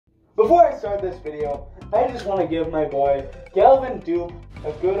Before I start this video, I just want to give my boy Galvin Dupe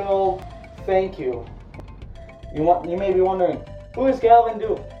a good old thank you. You may be wondering, who is Galvin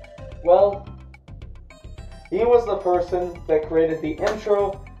Dupe? Well, he was the person that created the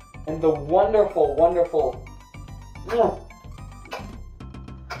intro and the wonderful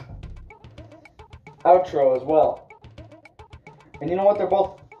outro as well. And you know what? They're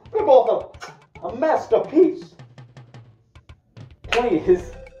both a masterpiece.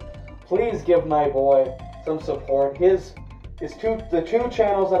 Please give my boy some support. The two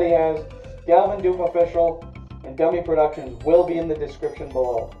channels that he has, Galvin Dupe Official and Dummy Productions, will be in the description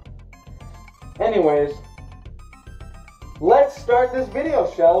below. Anyways, let's start this video,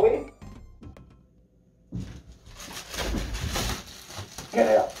 shall we?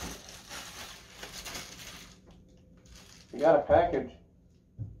 Get out. We got a package.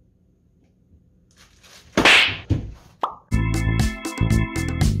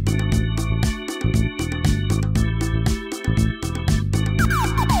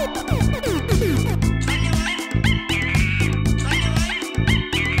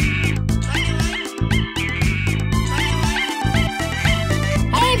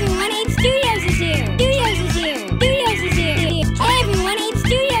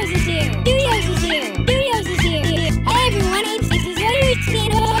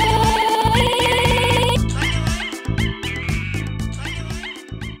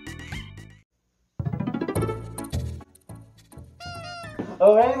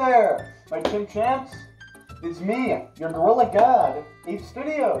 Oh hey there, my chimp champs. It's me, your gorilla god, Ape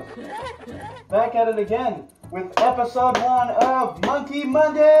Studios. Back at it again with episode 1 of Monkey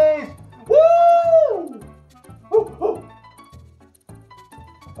Mondays! Woo! Woo, woo.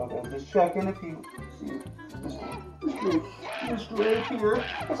 Okay, just checking if you see Mr. Ape here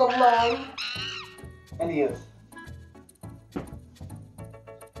is alive. And he is.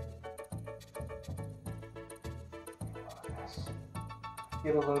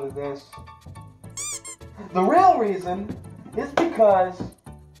 Get a load of this. The real reason is because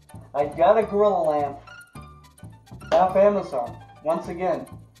I got a gorilla lamp off Amazon once again.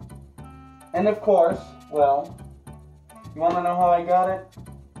 And of course, well, you want to know how I got it?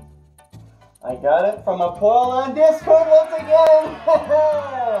 I got it from a poll on Discord once again!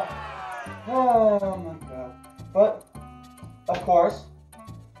 Oh my god. But, of course,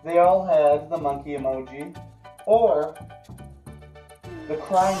 they all had the monkey emoji or the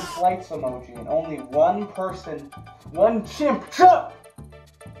crying flights emoji, and only one person, one chimp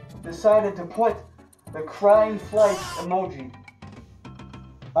decided to put the crying flights emoji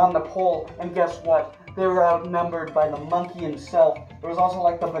on the poll. And guess what? They were outnumbered by the monkey himself. There was also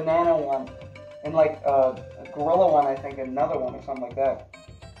like the banana one, and like a gorilla one, I think, another one or something like that.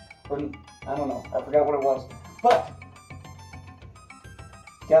 Or, I don't know, I forgot what it was. But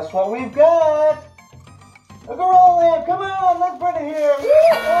guess what we've got? A gorilla lamp, come on, let's bring it here.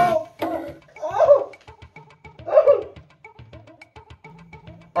 Oh, oh, oh.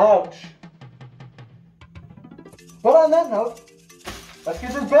 Ouch. But on that note, let's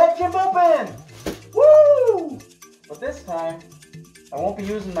get this bad chimp open. Woo! But this time, I won't be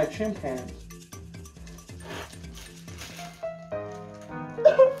using my chimp hands.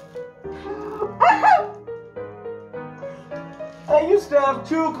 I used to have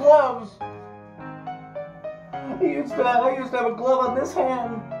 2 gloves. I used to have a glove on this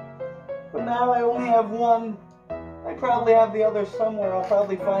hand, but now I only have one. I probably have the other somewhere. I'll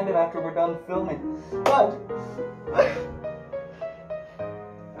probably find it after we're done filming. But,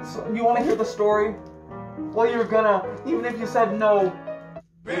 so, you want to hear the story? Well, you're gonna, even if you said no.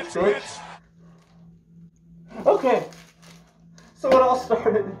 Bitch. Okay, so it all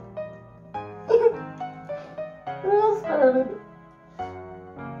started.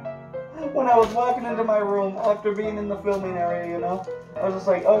 When I was walking into my room after being in the filming area, you know, I was just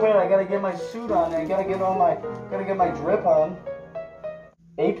like, oh wait, I gotta get my suit on, and gotta get my drip on,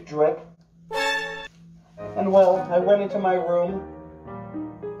 ape drip. And well, I went into my room,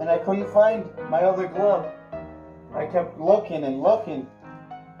 and I couldn't find my other glove. I kept looking and looking,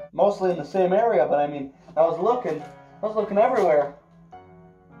 mostly in the same area, but I mean, I was looking everywhere,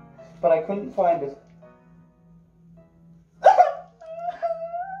 but I couldn't find it.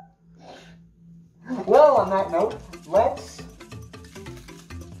 Well, on that note, let's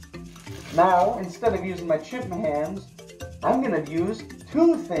now, instead of using my chimp hands, I'm going to use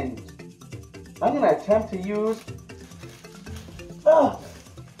 2 things. I'm going to attempt to use a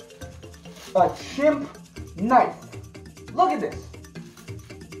chimp knife. Look at this.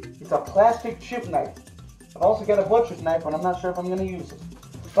 It's a plastic chimp knife. I've also got a butcher's knife, but I'm not sure if I'm going to use it.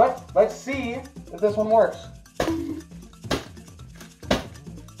 But let's see if this one works.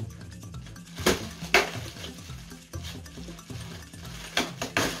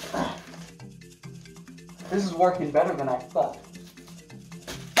 This is working better than I thought.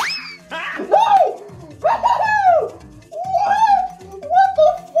 No! No! What? What the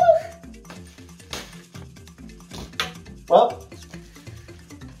fuck? Well,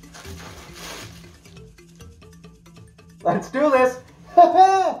 let's do this.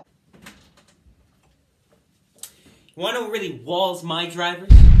 You wanna know what really walls my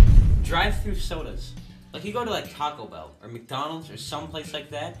drivers? Drive-through sodas. Like, you go to like Taco Bell or McDonald's or someplace like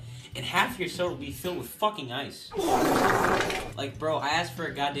that, and half your soda will be filled with fucking ice. Like, bro, I asked for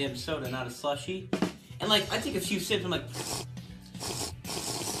a goddamn soda, not a slushie, and like, I take a few sips, I'm like,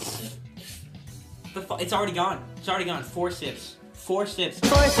 it's already gone. It's already gone. 4 sips. 4 sips.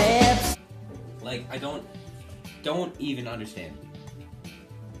 4 sips. Like, I don't even understand.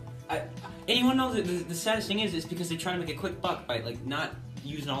 And you wanna know the saddest thing is because they're trying to make a quick buck by like not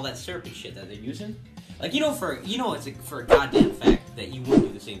using all that syrup and shit that they're using. Like, it's for a goddamn fact that you wouldn't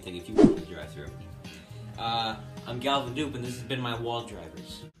do the same thing if you were to drive through. I'm Galvin Dupe, and this has been my wall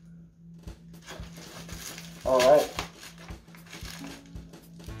drivers. All right.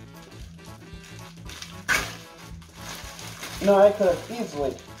 No, I could have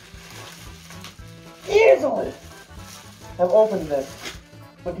easily have opened this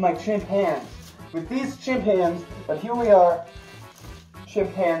with my chimp hands. With these chimp hands, but here we are,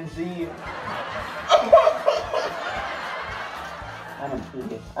 chimpanzee. I'm an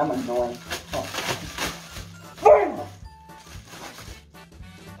idiot. I'm annoying. Oh. Finally!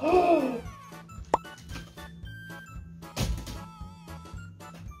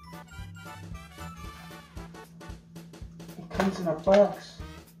 It comes in a box.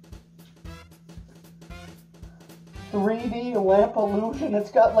 3D lamp illusion. It's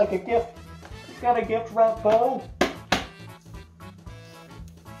got like a gift. It's got a gift wrap bow.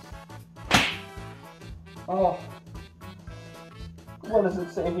 Oh. What does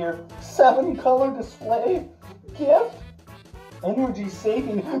it say here? 7-color display. Gift. Energy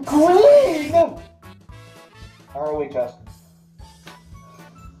saving. Green! ROHS.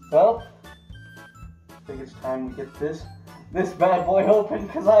 Well, I think it's time we get this bad boy open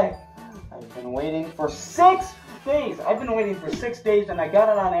because I've been waiting for 6 days. I've been waiting for 6 days and I got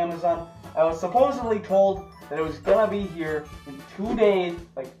it on Amazon. I was supposedly told that it was gonna be here in 2 days,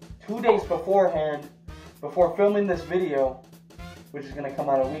 like 2 days beforehand, before filming this video, which is gonna come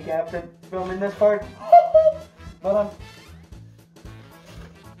out a week after filming this part. But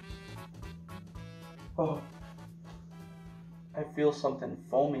oh, I feel something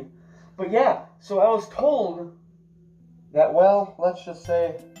foamy. But yeah, so I was told that, well, let's just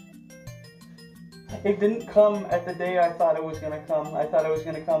say it didn't come at the day I thought it was gonna come. I thought it was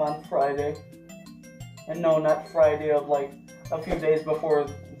gonna come on Friday. And no, not Friday of like a few days before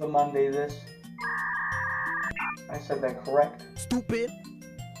the Monday this. I said that correct. Stupid.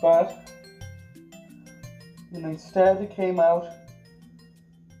 But instead it came out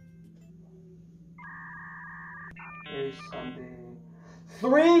today's Sunday.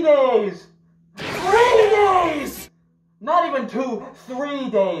 3 days! 3 days! Not even 2, 3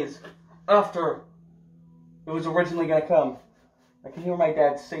 days after it was originally gonna come. I can hear my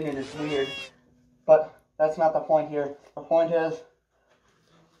dad singing, it's weird. But that's not the point here. The point is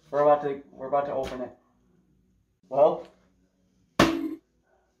we're about to open it. Well,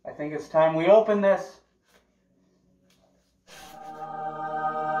 I think it's time we open this.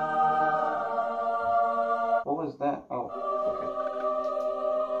 What was that? Oh, okay.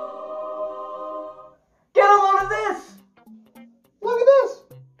 Get a load of this! Look at this!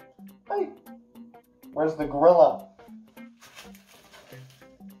 Hey, where's the gorilla?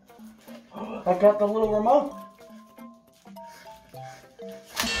 I got the little remote.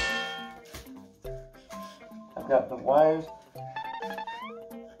 I've got the wires.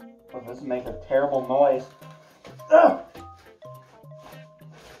 Oh, this makes a terrible noise. Ugh!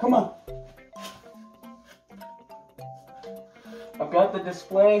 Come on. I've got the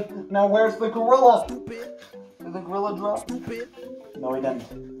display. Now where's the gorilla? Stupid. Did the gorilla drop? Stupid. No, he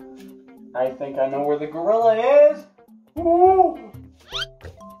didn't. I think I know where the gorilla is. Woo!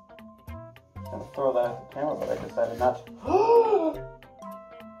 I'm gonna throw that at the camera, but I decided not to.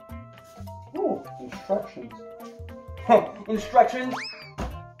 Ooh, instructions. Instructions?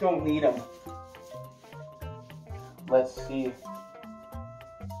 Don't need them. Let's see.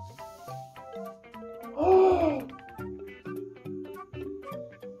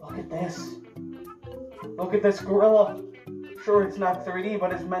 Look at this. Look at this gorilla. Sure, it's not 3D,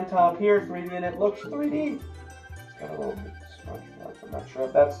 but it's meant to appear 3D, and it looks 3D. It's got a little bit of smudge marks. I'm not sure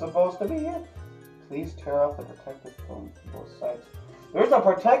if that's supposed to be it. Please tear off the protective film from both sides. There's a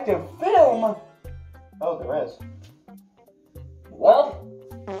protective film! Oh, there is. Well,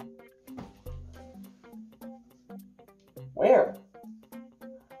 Where?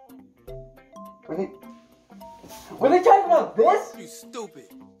 Were they talking about this? You stupid.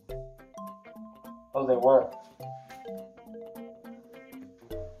 Oh, they were.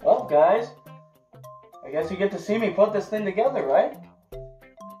 Well, guys, I guess you get to see me put this thing together, right?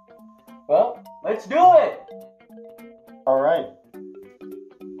 Well, let's do it! Alright.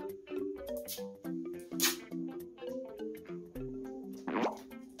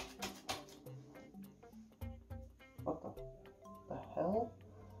 What the hell?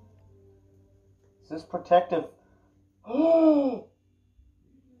 Is this protective?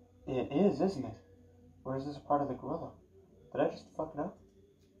 It is, isn't it? Or is this a part of the gorilla? Did I just fuck it up?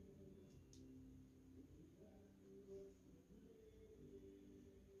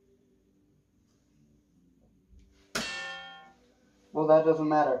 Well, that doesn't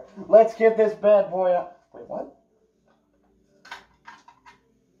matter. Let's get this bad boy up. Wait, what?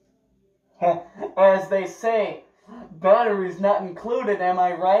 As they say, batteries not included, am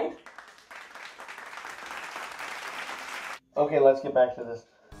I right? Okay, let's get back to this.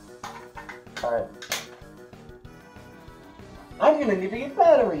 Alright. I'm gonna need to get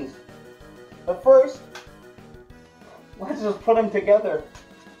batteries. But first, let's just put them together.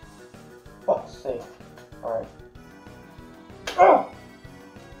 Fuck's sake. Alright.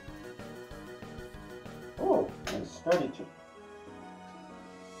 Oh, it's sturdy too.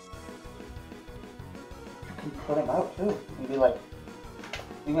 You can put them out too. You can be like,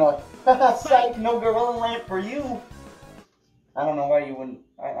 haha, psych, no gorilla lamp for you. I don't know why you wouldn't.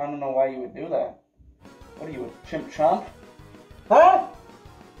 I don't know why you would do that. What are you, a chimp chomp? Huh?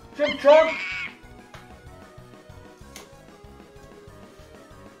 Chimp chomp?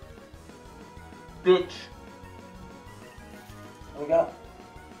 Bitch. We got.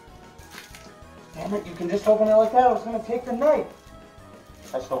 Damn it, you can just open it like that. I was gonna take the knife.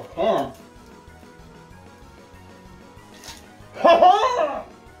 I still can.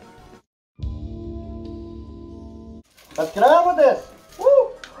 Let's get on with this.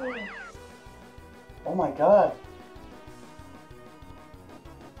 Woo! Oh my god.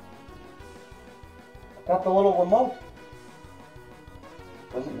 Got the little remote.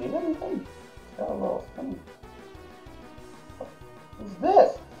 Does it need anything? It's got a little thing. What is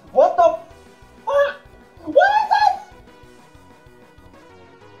this? What the fuck? What is this?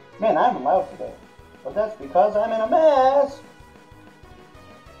 Man, I'm loud today. But that's because I'm in a mess.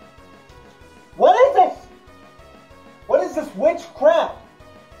 What is this? What is this witchcraft?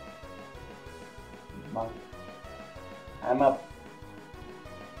 I'm up.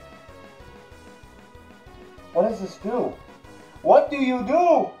 What does this do? What do you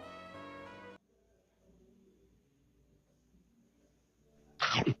do?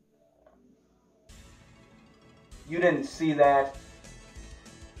 You didn't see that.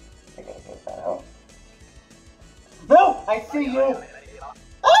 I gotta get that out. No! I see you!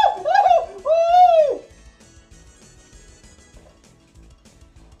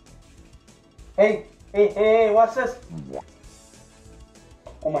 Hey, what's this?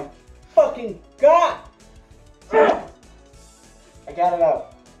 Oh my fucking god! I got it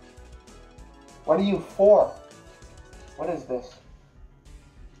out. What are you for? What is this?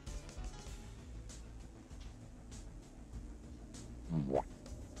 Well,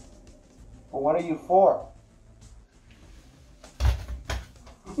 what are you for?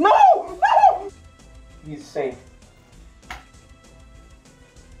 No! No! He's safe.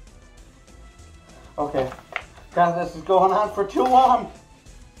 Okay. God, this is going on for too long.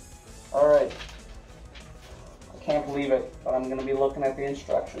 Alright. I can't believe it, but I'm going to be looking at the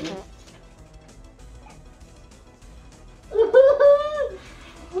instructions.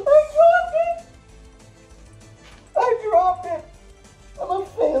 I dropped it! I'm a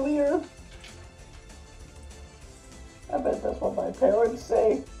failure. I bet that's what my parents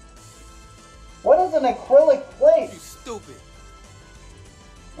say. What is an acrylic plate? You stupid.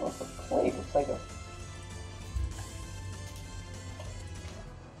 Oh, it's a plate. It's like a...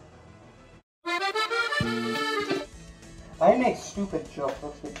 I make stupid jokes.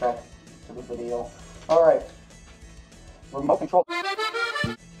 Let's get back to the video. Alright. Remote control.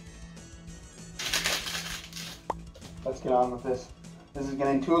 Let's get on with this. This is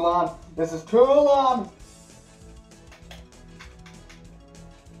getting too long. This is too long.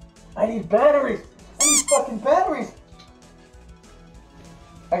 I need batteries. I need fucking batteries.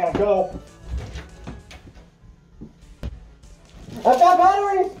 I gotta go. I've got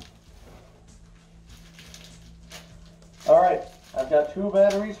batteries. Alright, I've got 2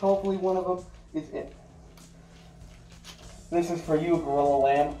 batteries. Hopefully one of them is it. This is for you, Gorilla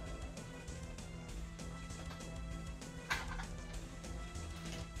Lamb.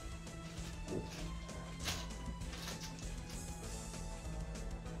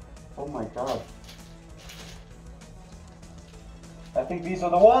 my god. I think these are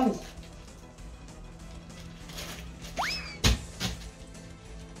the ones.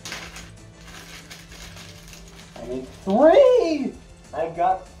 I need 3! I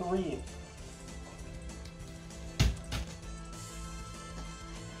got 3.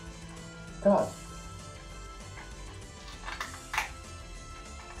 God.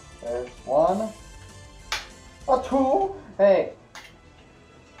 There's 1. A 2. Hey.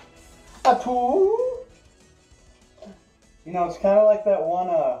 A 2. You know, it's kind of like that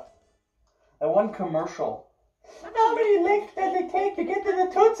one commercial. How many licks does it take to get to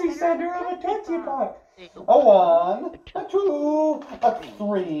the Tootsie Center of a Tootsie Pop? A 1, a 2, a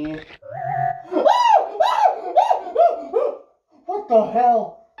 3. What the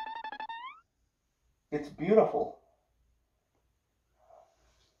hell? It's beautiful.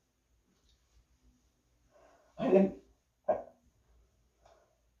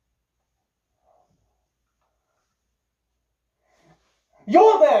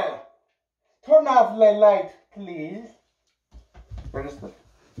 You're there! Turn off the light, please. Where's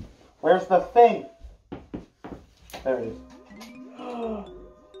the thing? There it is.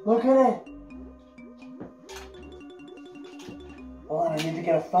 Look at it! Hold on, I need to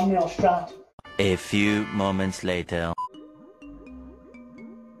get a thumbnail shot. A few moments later.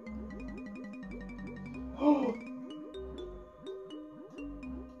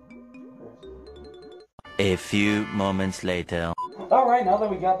 A few moments later. Alright, now that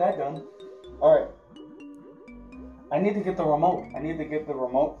we got that done. Alright. I need to get the remote. I need to get the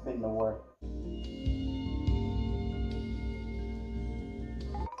remote thing to work.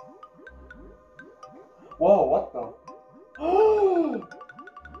 Whoa, what the?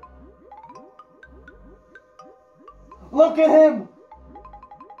 Look at him!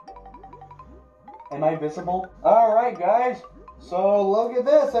 Am I visible? Alright, guys. So, look at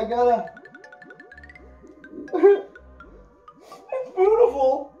this. I gotta... It's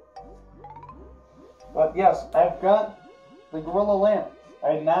beautiful! But yes, I've got the Gorilla lamp.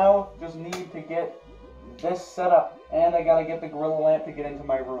 I now just need to get this set up. And I gotta get the Gorilla lamp to get into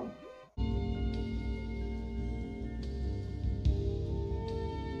my room.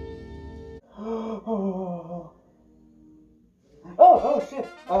 Oh shit.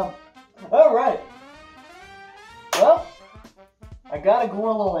 Alright. Well, I got a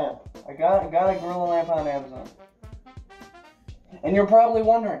Gorilla lamp. I got a Gorilla lamp on Amazon. And you're probably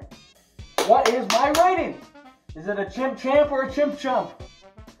wondering, what is my rating? Is it a chimp champ or a chimp chump?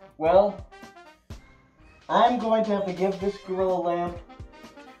 Well, I'm going to have to give this Gorilla lamp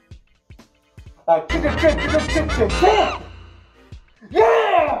a champ!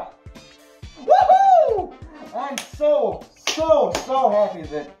 Yeah! Woohoo! I'm so happy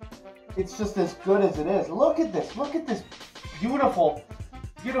that it's just as good as it is. Look at this beautiful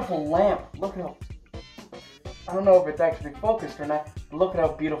lamp. Look at how, I don't know if it's actually focused or not, but look at how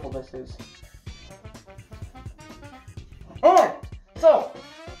beautiful this is. And, so,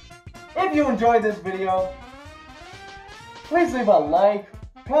 if you enjoyed this video, please leave a like,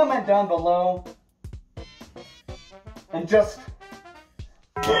 comment down below, and just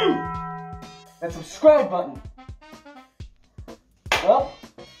that subscribe button. Well,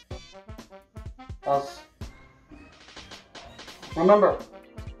 remember,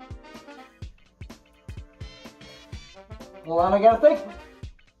 hold on, I gotta think.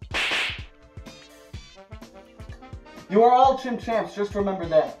 You are all chimp champs, just remember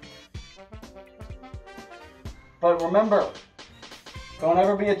that. But remember, don't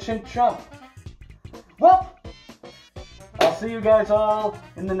ever be a chimp chump. Well, I'll see you guys all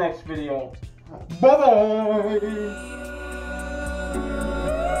in the next video. Bye-bye!